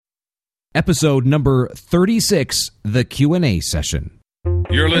Episode number 36, the Q&A session.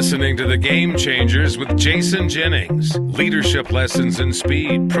 You're listening to The Game Changers with Jason Jennings. Leadership lessons in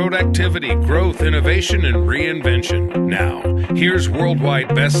speed, productivity, growth, innovation, and reinvention. Now, here's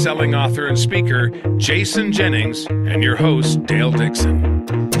worldwide best-selling author and speaker, Jason Jennings, and your host, Dale Dixon.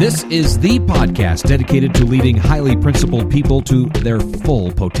 This is the podcast dedicated to leading highly principled people to their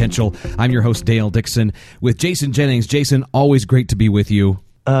full potential. I'm your host, Dale Dixon, with Jason Jennings. Jason, always great to be with you.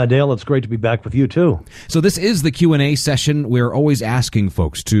 Dale, it's great to be back with you, too. So this is the Q&A session. We're always asking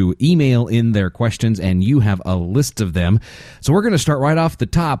folks to email in their questions, and you have a list of them. So we're going to start right off the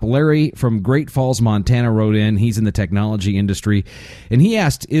top. Larry from Great Falls, Montana wrote in. He's in the technology industry, and he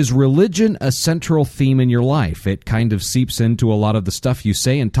asked, is religion a central theme in your life? It kind of seeps into a lot of the stuff you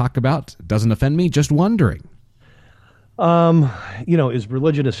say and talk about. Doesn't offend me, just wondering. Is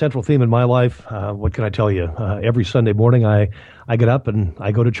religion a central theme in my life? What can I tell you? Every Sunday morning, I get up and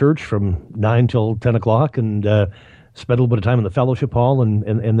I go to church from 9 till 10 o'clock and spend a little bit of time in the fellowship hall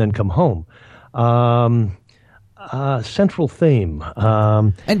and then come home. Central theme.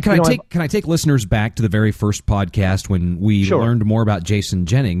 And can I take listeners back to the very first podcast when we learned more about Jason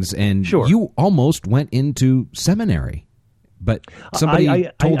Jennings, and you almost went into seminary, but somebody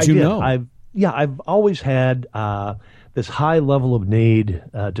told you no. I've always had this high level of need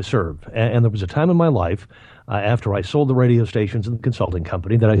to serve. And there was a time in my life after I sold the radio stations and the consulting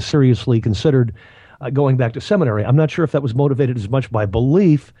company that I seriously considered going back to seminary. I'm not sure if that was motivated as much by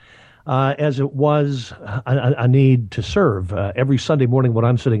belief as it was a need to serve. Every Sunday morning when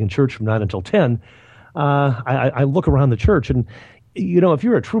I'm sitting in church from 9 until 10, I look around the church and, if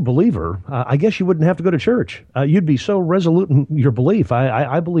you're a true believer, I guess you wouldn't have to go to church. You'd be so resolute in your belief.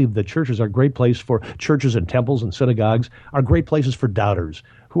 I believe that churches are a great place for churches and temples and synagogues are great places for doubters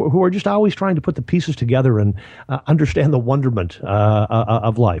who are just always trying to put the pieces together and understand the wonderment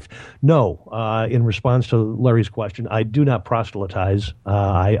of life. No, in response to Larry's question, I do not proselytize.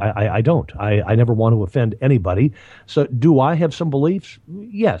 I don't. I never want to offend anybody. So do I have some beliefs?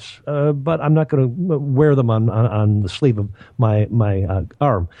 Yes, but I'm not going to wear them on the sleeve of my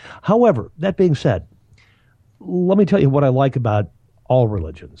arm. However, that being said, let me tell you what I like about all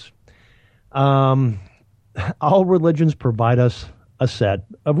religions. All religions provide us a set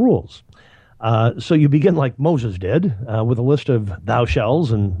of rules. So you begin like Moses did, with a list of thou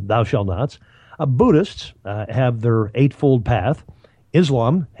shalls and thou shall nots. Buddhists have their eightfold path.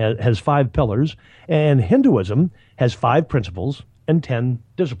 Islam has 5 pillars, and Hinduism has 5 principles and 10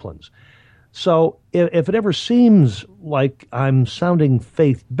 disciplines. So if it ever seems like I'm sounding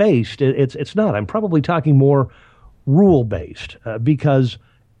faith-based, it's not. I'm probably talking more rule-based, because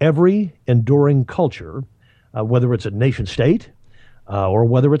every enduring culture, whether it's a nation-state or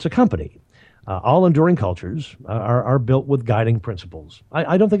whether it's a company, all enduring cultures are built with guiding principles.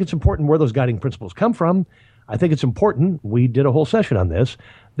 I don't think it's important where those guiding principles come from. I think it's important, we did a whole session on this,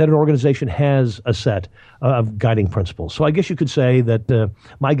 that an organization has a set of guiding principles. So I guess you could say that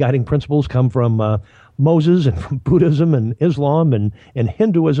my guiding principles come from Moses and from Buddhism and Islam and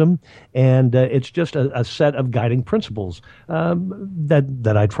Hinduism, and it's just a set of guiding principles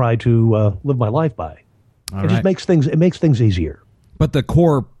that I try to live my life by. Just makes things easier. But the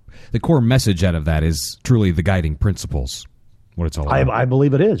core message out of that is truly the guiding principles. What it's all about. I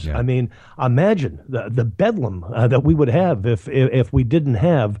believe it is. Yeah. I mean, imagine the bedlam that we would have if we didn't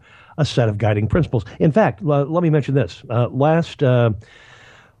have a set of guiding principles. In fact, let me mention this. Last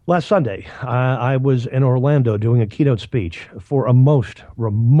Sunday, I was in Orlando doing a keynote speech for a most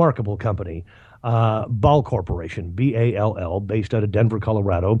remarkable company, Ball Corporation, Ball, based out of Denver,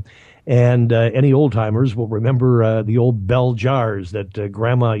 Colorado. And any old-timers will remember the old Bell jars that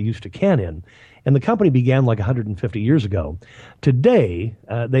Grandma used to can in. And the company began like 150 years ago. Today,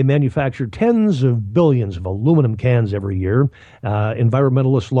 they manufacture tens of billions of aluminum cans every year.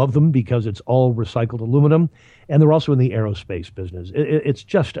 Environmentalists love them because it's all recycled aluminum. And they're also in the aerospace business. It's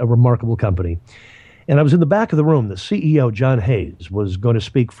just a remarkable company. And I was in the back of the room. The CEO, John Hayes, was going to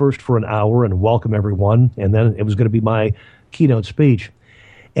speak first for an hour and welcome everyone. And then it was going to be my keynote speech.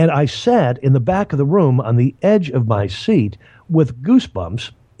 And I sat in the back of the room on the edge of my seat with goosebumps.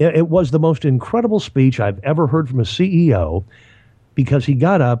 It was the most incredible speech I've ever heard from a CEO, because he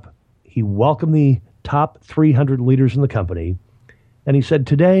got up, he welcomed the top 300 leaders in the company, and he said,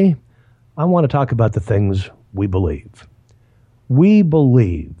 today, I want to talk about the things we believe. We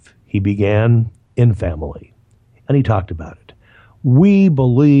believe, he began, in family, and he talked about it. We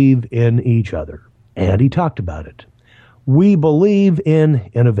believe in each other, and he talked about it. We believe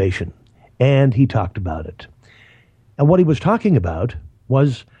in innovation, and he talked about it. And what he was talking about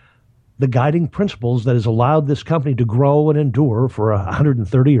was the guiding principles that has allowed this company to grow and endure for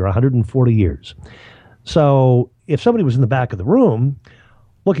 130 or 140 years. So if somebody was in the back of the room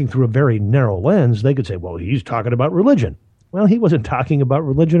looking through a very narrow lens, they could say, well, he's talking about religion. Well, he wasn't talking about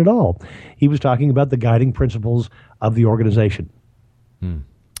religion at all. He was talking about the guiding principles of the organization.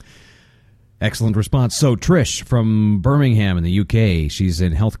 Excellent response. So Trish from Birmingham in the UK, she's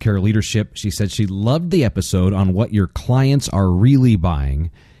in healthcare leadership. She said she loved the episode on what your clients are really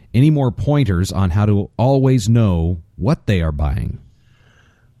buying. Any more pointers on how to always know what they are buying?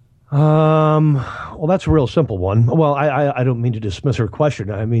 Well, that's a real simple one. Well, I don't mean to dismiss her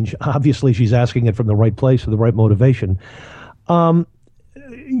question. I mean, obviously she's asking it from the right place with the right motivation.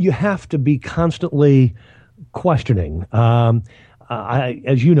 You have to be constantly questioning.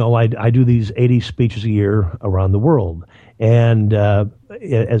 As you know, I do these 80 speeches a year around the world. And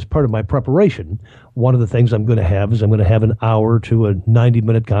as part of my preparation, one of the things I'm going to have is I'm going to have an hour to a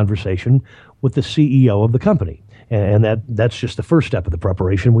 90-minute conversation with the CEO of the company. And that's just the first step of the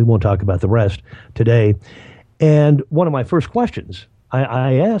preparation. We won't talk about the rest today. And one of my first questions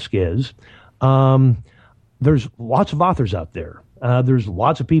I ask is, there's lots of authors out there. There's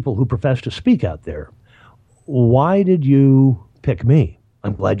lots of people who profess to speak out there. Why did you pick me?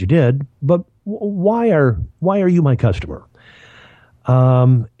 I'm glad you did, but why are you my customer?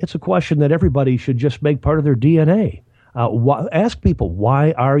 It's a question that everybody should just make part of their DNA. Ask people,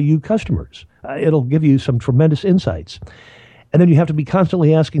 why are you customers? It'll give you some tremendous insights. And then you have to be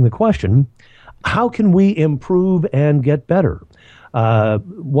constantly asking the question, how can we improve and get better?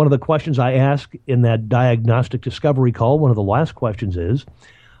 One of the questions I ask in that diagnostic discovery call, one of the last questions is,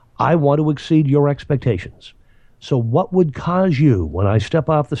 I want to exceed your expectations. So what would cause you, when I step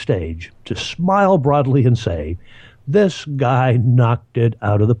off the stage, to smile broadly and say, this guy knocked it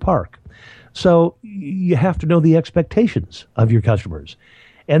out of the park? So you have to know the expectations of your customers.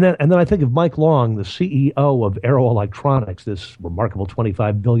 And then I think of Mike Long, the CEO of Arrow Electronics, this remarkable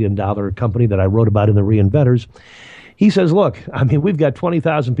 $25 billion company that I wrote about in the Reinventors. He says, look, I mean, we've got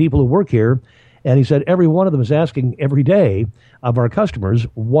 20,000 people who work here. And he said, every one of them is asking every day of our customers,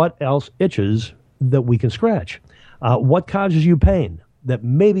 what else itches that we can scratch? What causes you pain that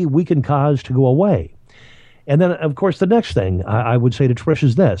maybe we can cause to go away? And then, of course, the next thing I would say to Trish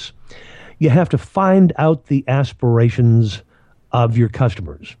is this. You have to find out the aspirations of your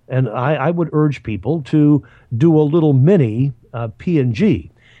customers. And I would urge people to do a little mini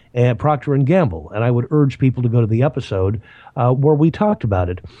P&G at Procter & Gamble. And I would urge people to go to the episode where we talked about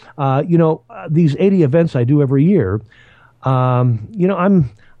it. These 80 events I do every year, I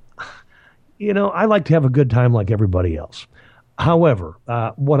like to have a good time like everybody else. However,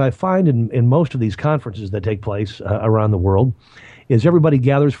 what I find in most of these conferences that take place around the world is everybody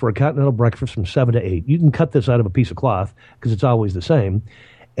gathers for a continental breakfast from 7 to 8. You can cut this out of a piece of cloth because it's always the same.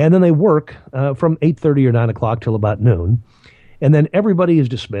 And then they work from 8:30 or 9 o'clock till about noon. And then everybody is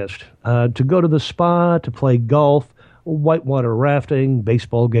dismissed to go to the spa, to play golf, whitewater rafting,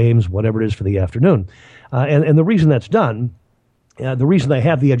 baseball games, whatever it is for the afternoon. And the reason that's done, the reason they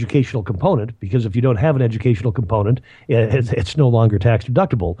have the educational component, because if you don't have an educational component, it's no longer tax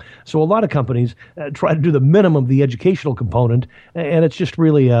deductible. So a lot of companies try to do the minimum of the educational component, and it's just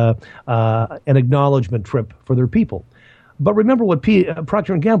really an acknowledgement trip for their people. But remember what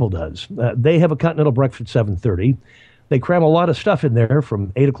Procter & Gamble does. They have a continental breakfast at 7:30. They cram a lot of stuff in there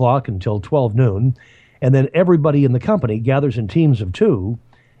from 8 o'clock until 12 noon, and then everybody in the company gathers in teams of 2,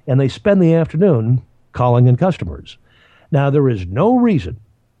 and they spend the afternoon calling in customers. Now, there is no reason,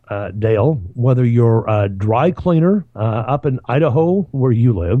 Dale, whether you're a dry cleaner up in Idaho where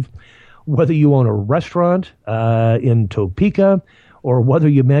you live, whether you own a restaurant in Topeka, or whether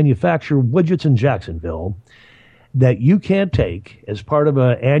you manufacture widgets in Jacksonville, that you can't take as part of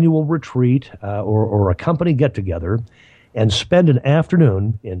an annual retreat or a company get-together and spend an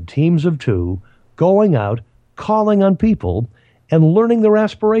afternoon in teams of 2 going out, calling on people, and learning their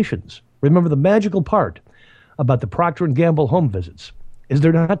aspirations. Remember, the magical part about the Procter & Gamble home visits is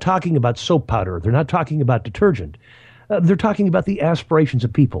they're not talking about soap powder. They're not talking about detergent. They're talking about the aspirations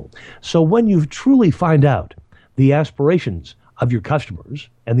of people. So when you truly find out the aspirations of your customers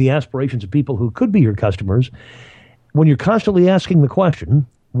and the aspirations of people who could be your customers, when you're constantly asking the question,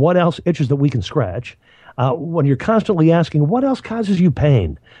 what else itches that we can scratch? When you're constantly asking, what else causes you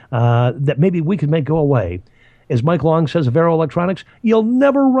pain that maybe we can make go away? As Mike Long says of Arrow Electronics, you'll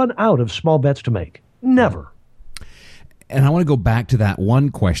never run out of small bets to make. Never. And I want to go back to that one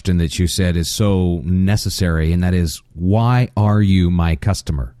question that you said is so necessary, and that is, why are you my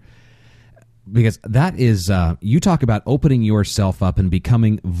customer? Because that is, you talk about opening yourself up and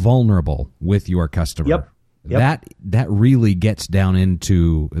becoming vulnerable with your customer. Yep. That really gets down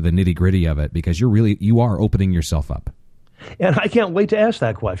into the nitty-gritty of it, because you are opening yourself up. And I can't wait to ask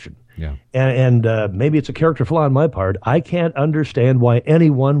that question. Yeah. And maybe it's a character flaw on my part. I can't understand why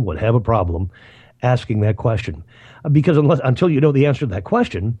anyone would have a problem asking that question. Because until you know the answer to that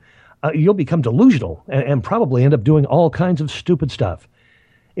question, you'll become delusional and probably end up doing all kinds of stupid stuff.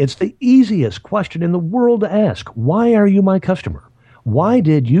 It's the easiest question in the world to ask. Why are you my customer? Why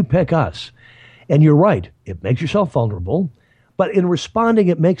did you pick us? And you're right, it makes yourself vulnerable, but in responding,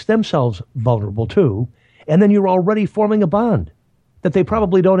 it makes themselves vulnerable too. And then you're already forming a bond that they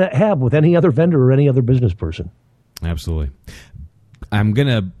probably don't have with any other vendor or any other business person. Absolutely. I'm going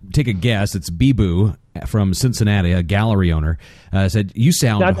to take a guess. It's Bibu from Cincinnati, a gallery owner, said, you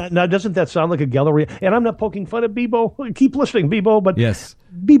sound... Now, doesn't that sound like a gallery? And I'm not poking fun at Bibo. Keep listening, Bibo. But yes,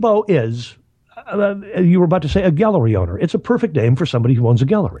 Bibo is... you were about to say a gallery owner. It's a perfect name for somebody who owns a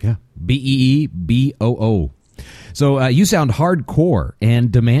gallery. Yeah. Beeboo. So you sound hardcore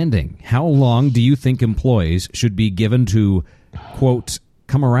and demanding. How long do you think employees should be given to, quote,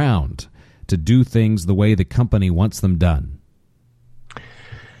 come around to do things the way the company wants them done?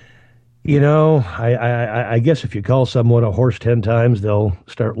 You know, I guess if you call someone a horse 10 times, they'll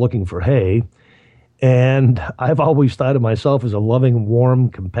start looking for hay. And I've always thought of myself as a loving, warm,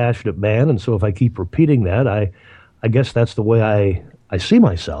 compassionate man. And so if I keep repeating that, I guess that's the way I see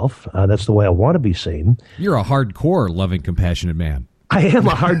myself. That's the way I want to be seen. You're a hardcore, loving, compassionate man. I am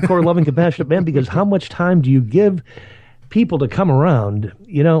a hardcore, loving, compassionate man, because how much time do you give people to come around?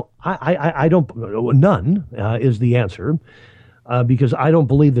 You know, I don't, none is the answer, because I don't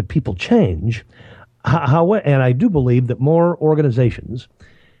believe that people change. And I do believe that more organizations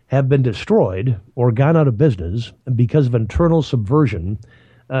have been destroyed or gone out of business because of internal subversion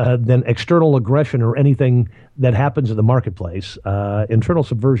than external aggression or anything that happens in the marketplace. Internal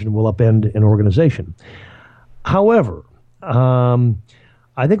subversion will upend an organization. However,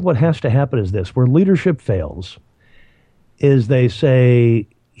 I think what has to happen is this: where leadership fails is they say,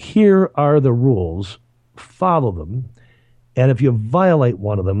 here are the rules, follow them, and if you violate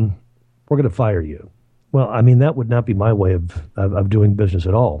one of them, we're going to fire you. Well, I mean, that would not be my way of doing business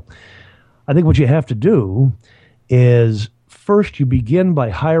at all. I think what you have to do is first you begin by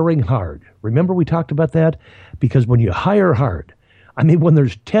hiring hard. Remember we talked about that? Because when you hire hard, I mean, when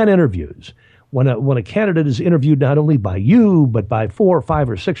there's 10 interviews, when a candidate is interviewed not only by you, but by 4 or 5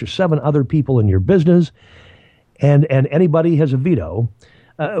 or 6 or 7 other people in your business, and anybody has a veto,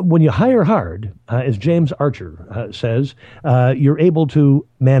 when you hire hard, as James Archer says, you're able to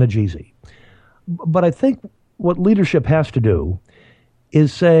manage easy. But I think what leadership has to do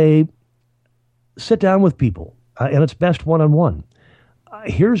is say, sit down with people, and it's best one-on-one.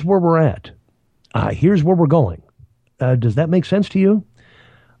 Here's where we're at. Here's where we're going. Does that make sense to you?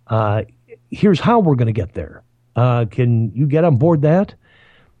 Here's how we're going to get there. Can you get on board that?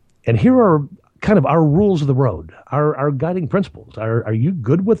 And here are kind of our rules of the road, our guiding principles. Are you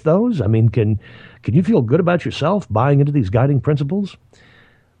good with those? I mean, can you feel good about yourself buying into these guiding principles?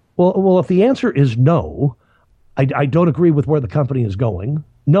 Well, if the answer is no, I don't agree with where the company is going.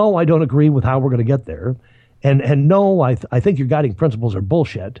 No, I don't agree with how we're going to get there. And no, I think your guiding principles are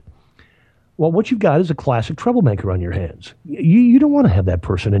bullshit. Well, what you've got is a classic troublemaker on your hands. You don't want to have that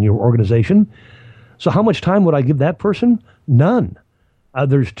person in your organization. So how much time would I give that person? None.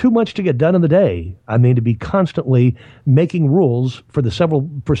 There's too much to get done in the day. I mean, to be constantly making rules for the several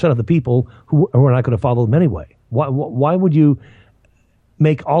percent of the people who are not going to follow them anyway. Why would you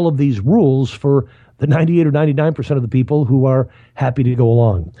make all of these rules for the 98 or 99% of the people who are happy to go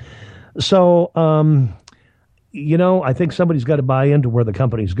along? So, I think somebody's got to buy into where the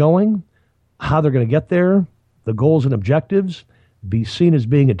company's going, how they're going to get there, the goals and objectives, be seen as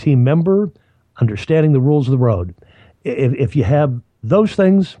being a team member, understanding the rules of the road. If you have those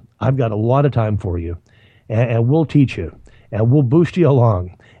things, I've got a lot of time for you, and we'll teach you, and we'll boost you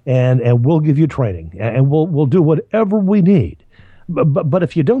along, and we'll give you training, and we'll do whatever we need. But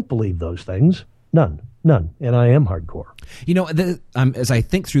if you don't believe those things, none. And I am hardcore. As I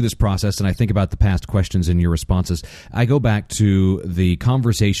think through this process and I think about the past questions and your responses, I go back to the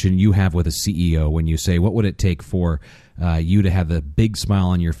conversation you have with a CEO when you say, what would it take for you to have the big smile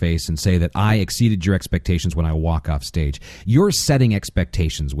on your face and say that I exceeded your expectations when I walk off stage? You're setting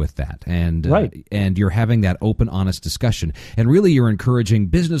expectations with that, and right. And you're having that open, honest discussion, and really you're encouraging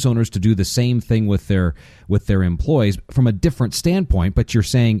business owners to do the same thing with their employees from a different standpoint. But you're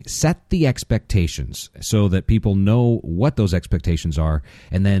saying set the expectations so that people know what those expectations are,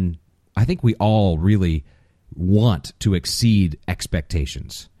 and then I think we all really want to exceed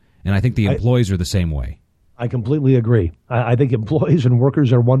expectations, and I think the employees are the same way. I completely agree. I think employees and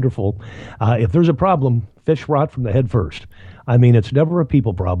workers are wonderful. If there's a problem, fish rot from the head first. I mean, it's never a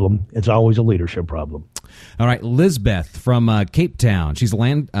people problem. It's always a leadership problem. All right, Lizbeth from Cape Town. She's a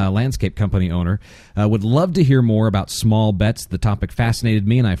landscape company owner. Would love to hear more about small bets. The topic fascinated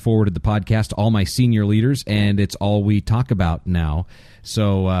me, and I forwarded the podcast to all my senior leaders, and it's all we talk about now.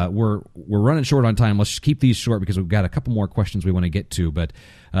 So we're running short on time. Let's just keep these short because we've got a couple more questions we want to get to. But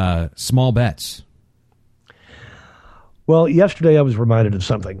small bets. Well, yesterday I was reminded of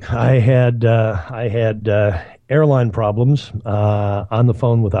something. I had airline problems on the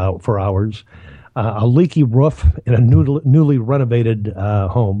phone for hours, a leaky roof in a newly renovated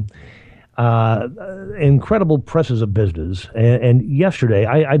home, incredible presses of business. And yesterday,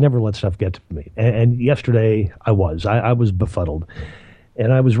 I never let stuff get to me. And yesterday I was befuddled.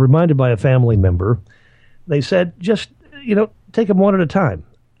 And I was reminded by a family member. They said, just, take them one at a time.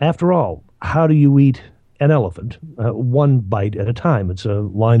 After all, how do you eat an elephant? One bite at a time. It's a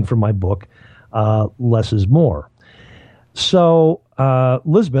line from my book, Less is More. So,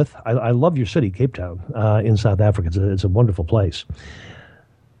 Lisbeth, I love your city, Cape Town, in South Africa. It's a wonderful place.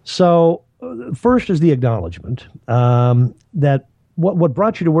 So, first is the acknowledgement that what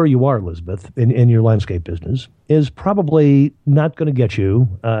brought you to where you are, Elizabeth, in your landscape business is probably not going to get you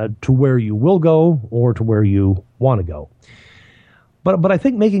to where you will go or to where you want to go. But I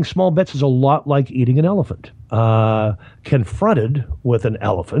think making small bets is a lot like eating an elephant. Confronted with an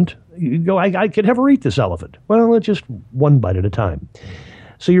elephant, you go, I can never eat this elephant. Well, it's just one bite at a time.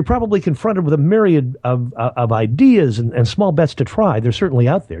 So you're probably confronted with a myriad of ideas and small bets to try. They're certainly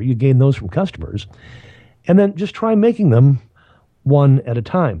out there. You gain those from customers. And then just try making them one at a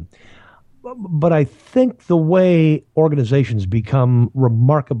time. But I think the way organizations become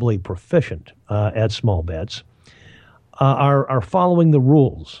remarkably proficient at small bets are following the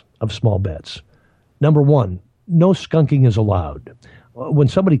rules of small bets. Number one, no skunking is allowed. When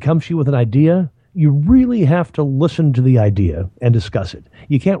somebody comes to you with an idea, you really have to listen to the idea and discuss it.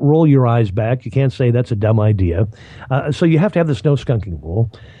 You can't roll your eyes back. You can't say that's a dumb idea. So you have to have this no skunking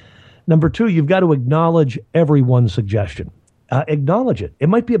rule. Number two, you've got to acknowledge everyone's suggestion. Acknowledge it. It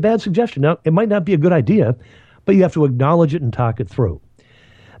might be a bad suggestion. Now, it might not be a good idea, but you have to acknowledge it and talk it through.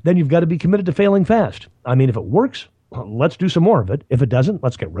 Then you've got to be committed to failing fast. I mean, if it works, let's do some more of it. If it doesn't,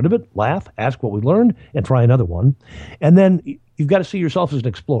 let's get rid of it, laugh, ask what we learned, and try another one. And then you've got to see yourself as an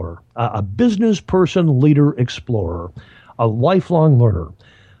explorer, a business person, leader, explorer, a lifelong learner,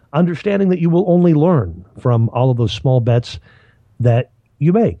 understanding that you will only learn from all of those small bets that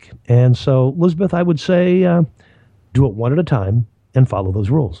you make. And so, Elizabeth, I would say do it one at a time and follow those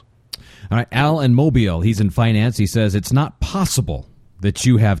rules. All right, Al in Mobile, he's in finance. He says it's not possible that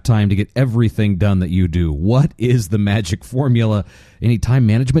you have time to get everything done that you do. What is the magic formula? Any time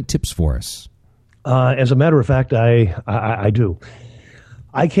management tips for us? As a matter of fact, I do.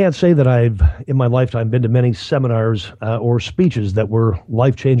 I can't say that I've, in my lifetime, been to many seminars or speeches that were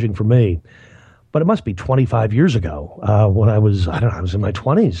life-changing for me. But it must be 25 years ago when I was in my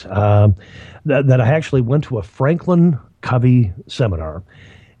 20s, that I actually went to a Franklin Covey seminar.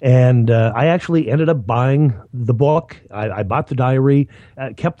 And I actually ended up buying the book. I bought the diary,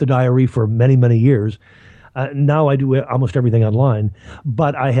 kept the diary for many, many years. Now I do almost everything online.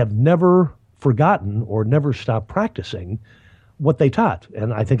 But I have never forgotten or never stopped practicing what they taught.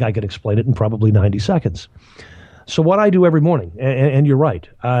 And I think I could explain it in probably 90 seconds. So what I do every morning, and you're right,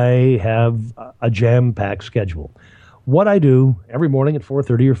 I have a jam-packed schedule. What I do every morning at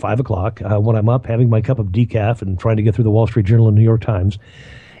 4:30 or 5 o'clock when I'm up having my cup of decaf and trying to get through the Wall Street Journal and New York Times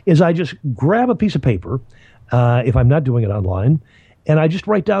is I just grab a piece of paper, if I'm not doing it online, and I just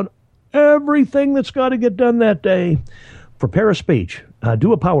write down everything that's got to get done that day. Prepare a speech,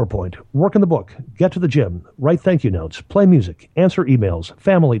 do a PowerPoint, work in the book, get to the gym, write thank you notes, play music, answer emails,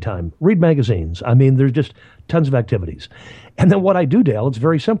 family time, read magazines. I mean, there's just tons of activities. And then what I do, Dale, it's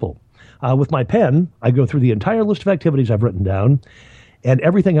very simple. With my pen, I go through the entire list of activities I've written down, and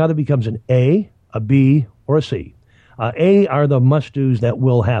everything either becomes an A, a B, or a C. A are the must-dos that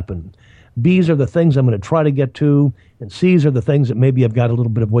will happen. B's are the things I'm going to try to get to, and C's are the things that maybe I've got a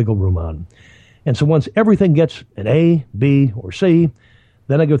little bit of wiggle room on. And so once everything gets an A, B, or C,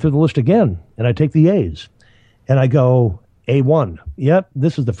 then I go through the list again, and I take the A's. And I go, A1, yep,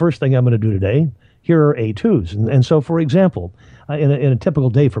 this is the first thing I'm going to do today. Here are A2s. And so, for example, in a typical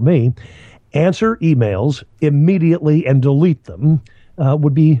day for me, answer emails immediately and delete them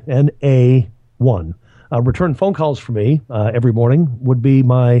would be an A1. Return phone calls for me every morning would be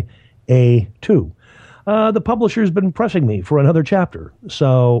my A2. The publisher's been pressing me for another chapter,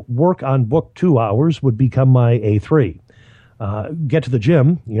 so work on book 2 hours would become my A3. Get to the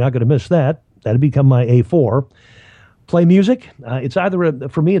gym, you're not going to miss that. That'd become my A4. Play music.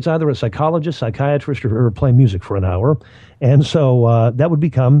 For me, it's either a psychologist, psychiatrist, or play music for an hour. And so that would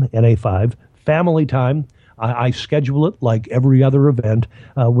become an A5. Family time. I schedule it like every other event,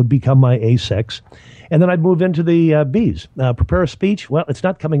 would become my A6. And then I'd move into the Bs. Prepare a speech. Well, it's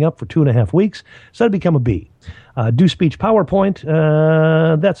not coming up for 2.5 weeks, so that'd become a B. Do speech PowerPoint.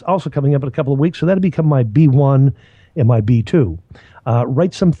 That's also coming up in a couple of weeks, so that'd become my B1 and my B2.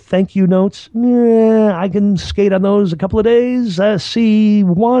 Write some thank you notes. I can skate on those a couple of days.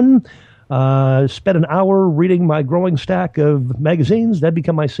 C1. Spend an hour reading my growing stack of magazines. That'd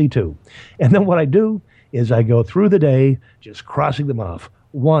become my C2. And then what I do is I go through the day just crossing them off,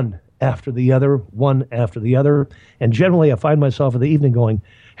 one after the other, one after the other. And generally I find myself in the evening going,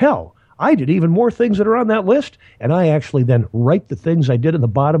 hell, I did even more things that are on that list. And I actually then write the things I did in the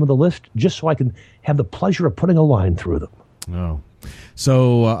bottom of the list just so I can have the pleasure of putting a line through them. Oh.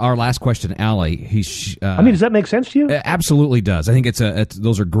 So our last question, Allie. Does that make sense to you? Absolutely does. I think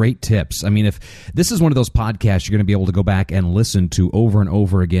those are great tips. I mean, if this is one of those podcasts you're going to be able to go back and listen to over and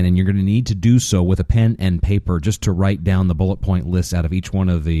over again, and you're going to need to do so with a pen and paper just to write down the bullet point lists out of each one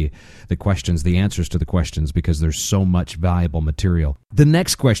of the questions, the answers to the questions, because there's so much valuable material. The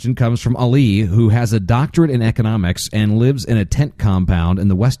next question comes from Ali, who has a doctorate in economics and lives in a tent compound in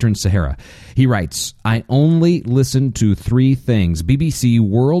the Western Sahara. He writes, I only listen to 3 things: BBC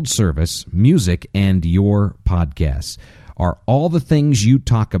World Service, music, and your podcasts. Are all the things you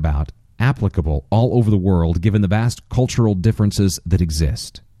talk about applicable all over the world, given the vast cultural differences that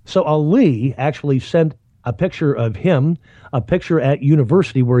exist? So Ali actually sent a picture of him, a picture at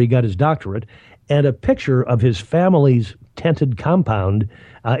university where he got his doctorate, and a picture of his family's tented compound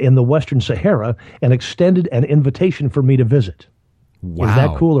in the Western Sahara, and extended an invitation for me to visit. Wow. Is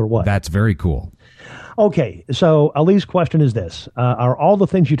that cool or what? That's very cool. Okay, so Ali's question is this. Are all the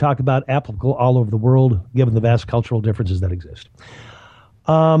things you talk about applicable all over the world, given the vast cultural differences that exist?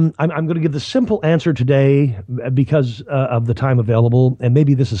 I'm going to give the simple answer today because of the time available, and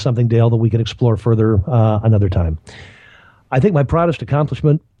maybe this is something, Dale, that we can explore further another time. I think my proudest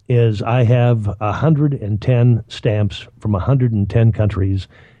accomplishment is I have 110 stamps from 110 countries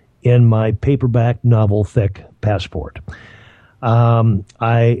in my paperback novel-thick passport.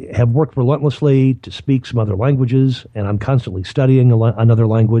 I have worked relentlessly to speak some other languages, and I'm constantly studying another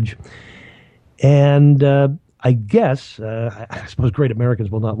language. And I guess, I suppose great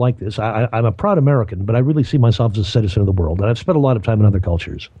Americans will not like this. I'm a proud American, but I really see myself as a citizen of the world, and I've spent a lot of time in other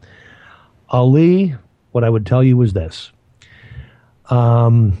cultures. Ali, what I would tell you is this.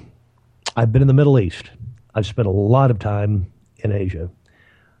 I've been in the Middle East. I've spent a lot of time in Asia.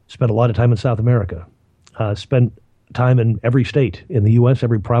 Spent a lot of time in South America. Spent time in every state in the U.S.,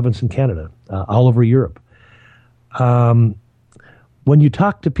 every province in Canada, all over Europe. When you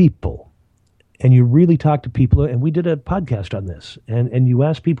talk to people, and you really talk to people, and we did a podcast on this, and you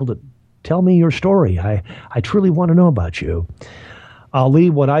ask people to tell me your story. I truly want to know about you. Ali,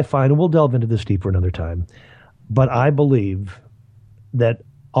 what I find, and we'll delve into this deeper another time, but I believe that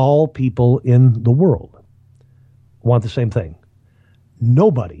all people in the world want the same thing.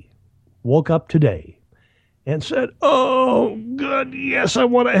 Nobody woke up today and said, oh, God, yes, I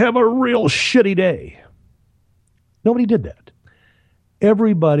want to have a real shitty day. Nobody did that.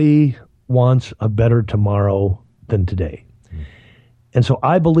 Everybody wants a better tomorrow than today. And so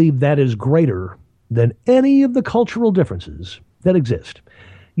I believe that is greater than any of the cultural differences that exist.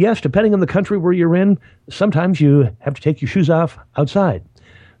 Yes, depending on the country where you're in, sometimes you have to take your shoes off outside.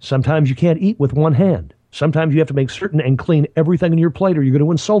 Sometimes you can't eat with one hand. Sometimes you have to make certain and clean everything on your plate or you're going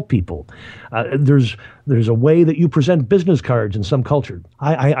to insult people. There's a way that you present business cards in some culture.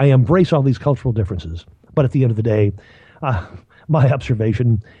 I embrace all these cultural differences. But at the end of the day, my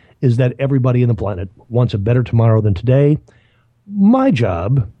observation is that everybody on the planet wants a better tomorrow than today. My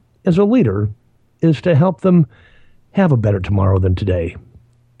job as a leader is to help them have a better tomorrow than today.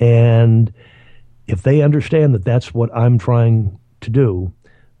 And if they understand that that's what I'm trying to do,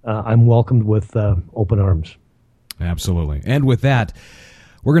 I'm welcomed with open arms. Absolutely. And with that,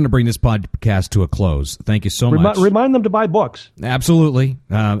 we're going to bring this podcast to a close. Thank you so much. Remind them to buy books. Absolutely.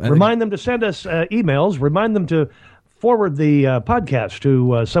 Remind them to send us emails. Remind them to forward the podcast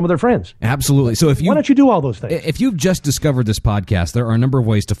to some of their friends. Absolutely. So why don't you do all those things? If you've just discovered this podcast, there are a number of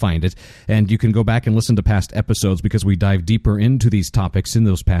ways to find it, and you can go back and listen to past episodes because we dive deeper into these topics in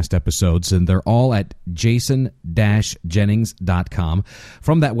those past episodes, and they're all at jason-jennings.com.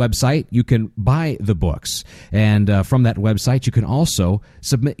 From that website, you can buy the books, and from that website, you can also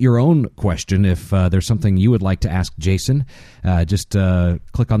submit your own question if there's something you would like to ask Jason. Just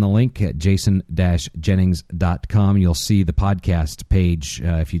click on the link at jason-jennings.com. You'll you'll see the podcast page.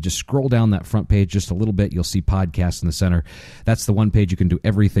 If you just scroll down that front page just a little bit, you'll see podcasts in the center. That's the one page you can do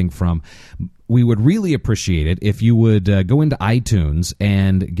everything from. We would really appreciate it if you would go into iTunes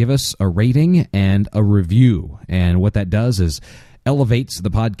and give us a rating and a review. And what that does is elevates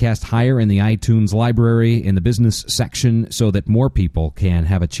the podcast higher in the iTunes library in the business section so that more people can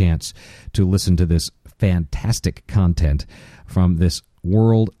have a chance to listen to this fantastic content from this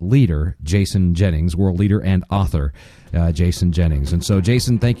world leader, Jason Jennings, world leader and author, Jason Jennings. And so,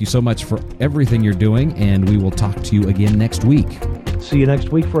 Jason, thank you so much for everything you're doing, and we will talk to you again next week. See you next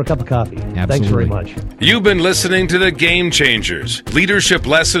week for a cup of coffee. Absolutely. Thanks very much. You've been listening to The Game Changers, leadership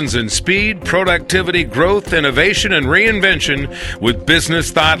lessons in speed, productivity, growth, innovation, and reinvention with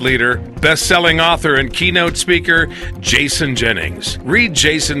business thought leader, best-selling author, and keynote speaker, Jason Jennings. Read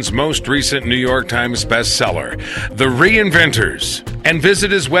Jason's most recent New York Times bestseller, The Reinventors, and visit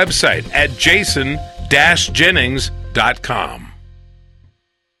his website at jason-jennings.com.